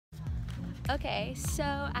Okay, so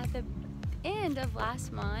at the end of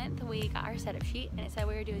last month, we got our setup sheet and it said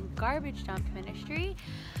we were doing garbage dump ministry,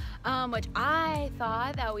 which I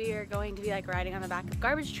thought that we were going to be like riding on the back of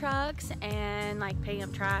garbage trucks and like picking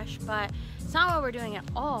up trash, but it's not what we're doing at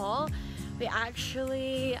all. We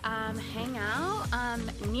actually hang out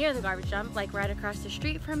near the garbage dump, like right across the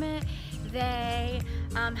street from it. They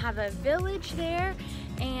have a village there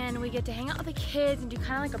and we get to hang out with the kids and do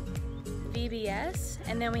kind of like a VBS,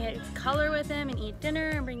 and then we had color with them and eat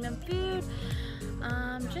dinner and bring them food,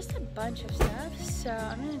 just a bunch of stuff. So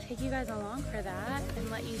I'm gonna take you guys along for that and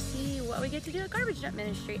let you see what we get to do at Garbage Dump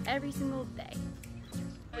Ministry every single day.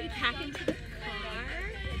 We pack into the car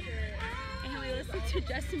and we listen to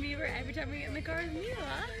Justin Bieber every time we get in the car with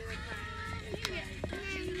Mila.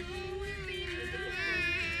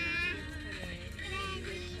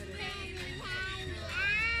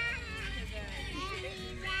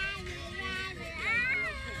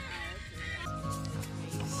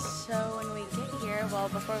 So when we get here, well,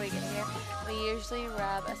 before we get here, we usually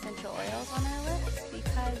rub essential oils on our lips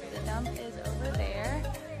because the dump is over there,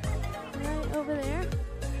 right over there,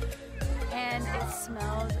 and it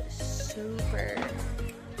smells super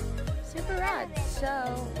rad.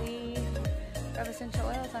 So we rub essential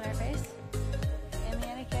oils on our face, and me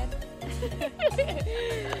and a kid.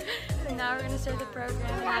 And now we're gonna start the program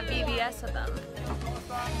and have VBS with them.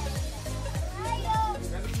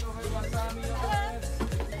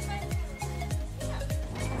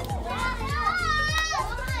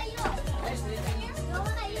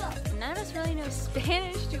 None of us really know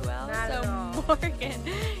Spanish too well, so Morgan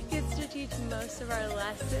gets to teach most of our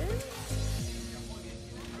lessons.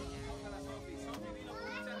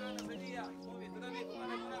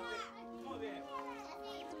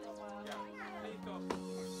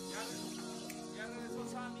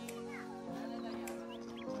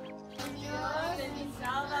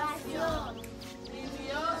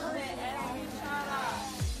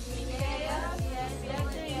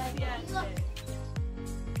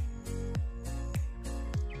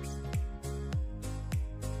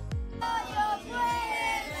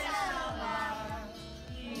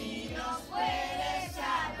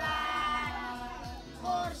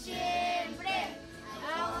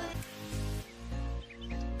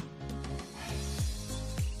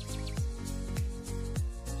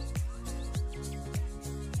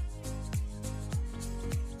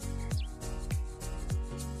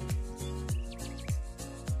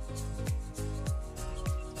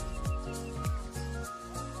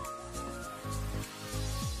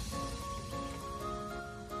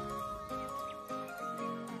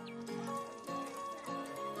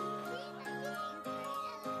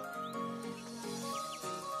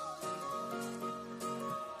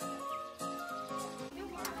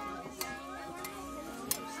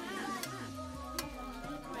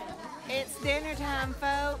 It's dinner time,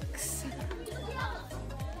 folks.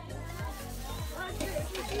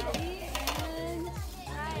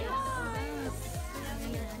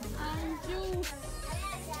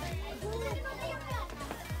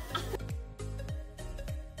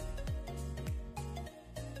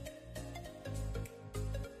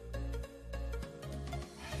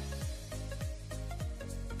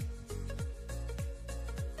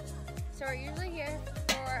 So we're usually here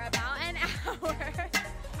for about an hour.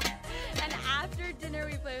 And after dinner,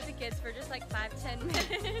 we play with the kids for just like 5-10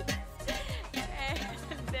 minutes. And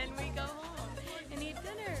then we go home and eat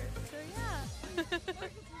dinner. So yeah.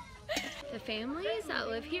 The families that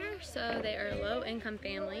live here, so they are low-income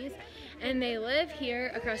families, and they live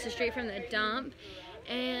here across the street from the dump.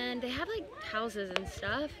 And they have like houses and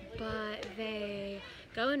stuff, but they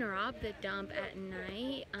go and rob the dump at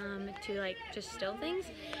night to like just steal things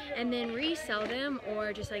and then resell them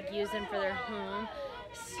or just like use them for their home.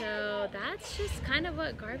 So that's just kind of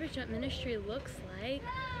what Garbage Dump Ministry looks like.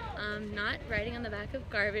 Not riding on the back of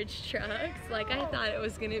garbage trucks like I thought it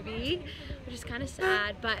was gonna be, which is kind of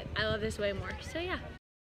sad, but I love this way more. So yeah.